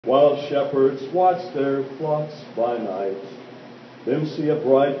While shepherds watch their flocks by night, them see a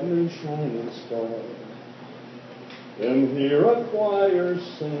bright new shining star, them hear a choir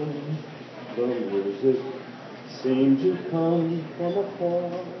sing, the music seemed to come from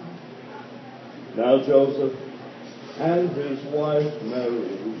afar. Now Joseph and his wife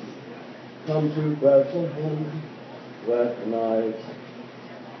Mary come to Bethlehem that night,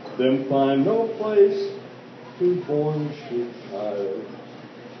 them find no place to born sheep child.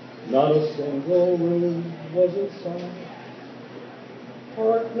 Not a single room was in sight.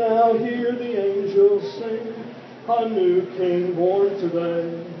 Hark now, hear the angels sing, a new king born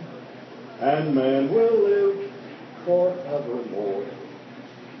today, and man will live forevermore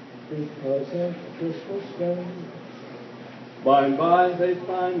because of Christmas Day. By and by they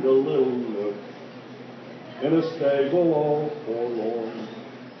find a little nook in a stable all forlorn,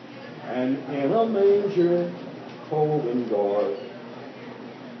 and in a manger cold and dark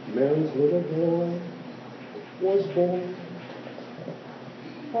Mary's little boy was born.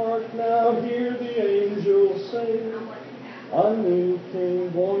 Hark now, hear the angels sing, a new king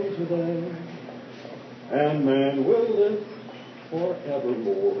born today, and man will live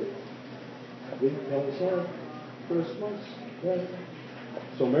forevermore because of Christmas Day.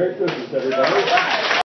 So Merry Christmas, everybody.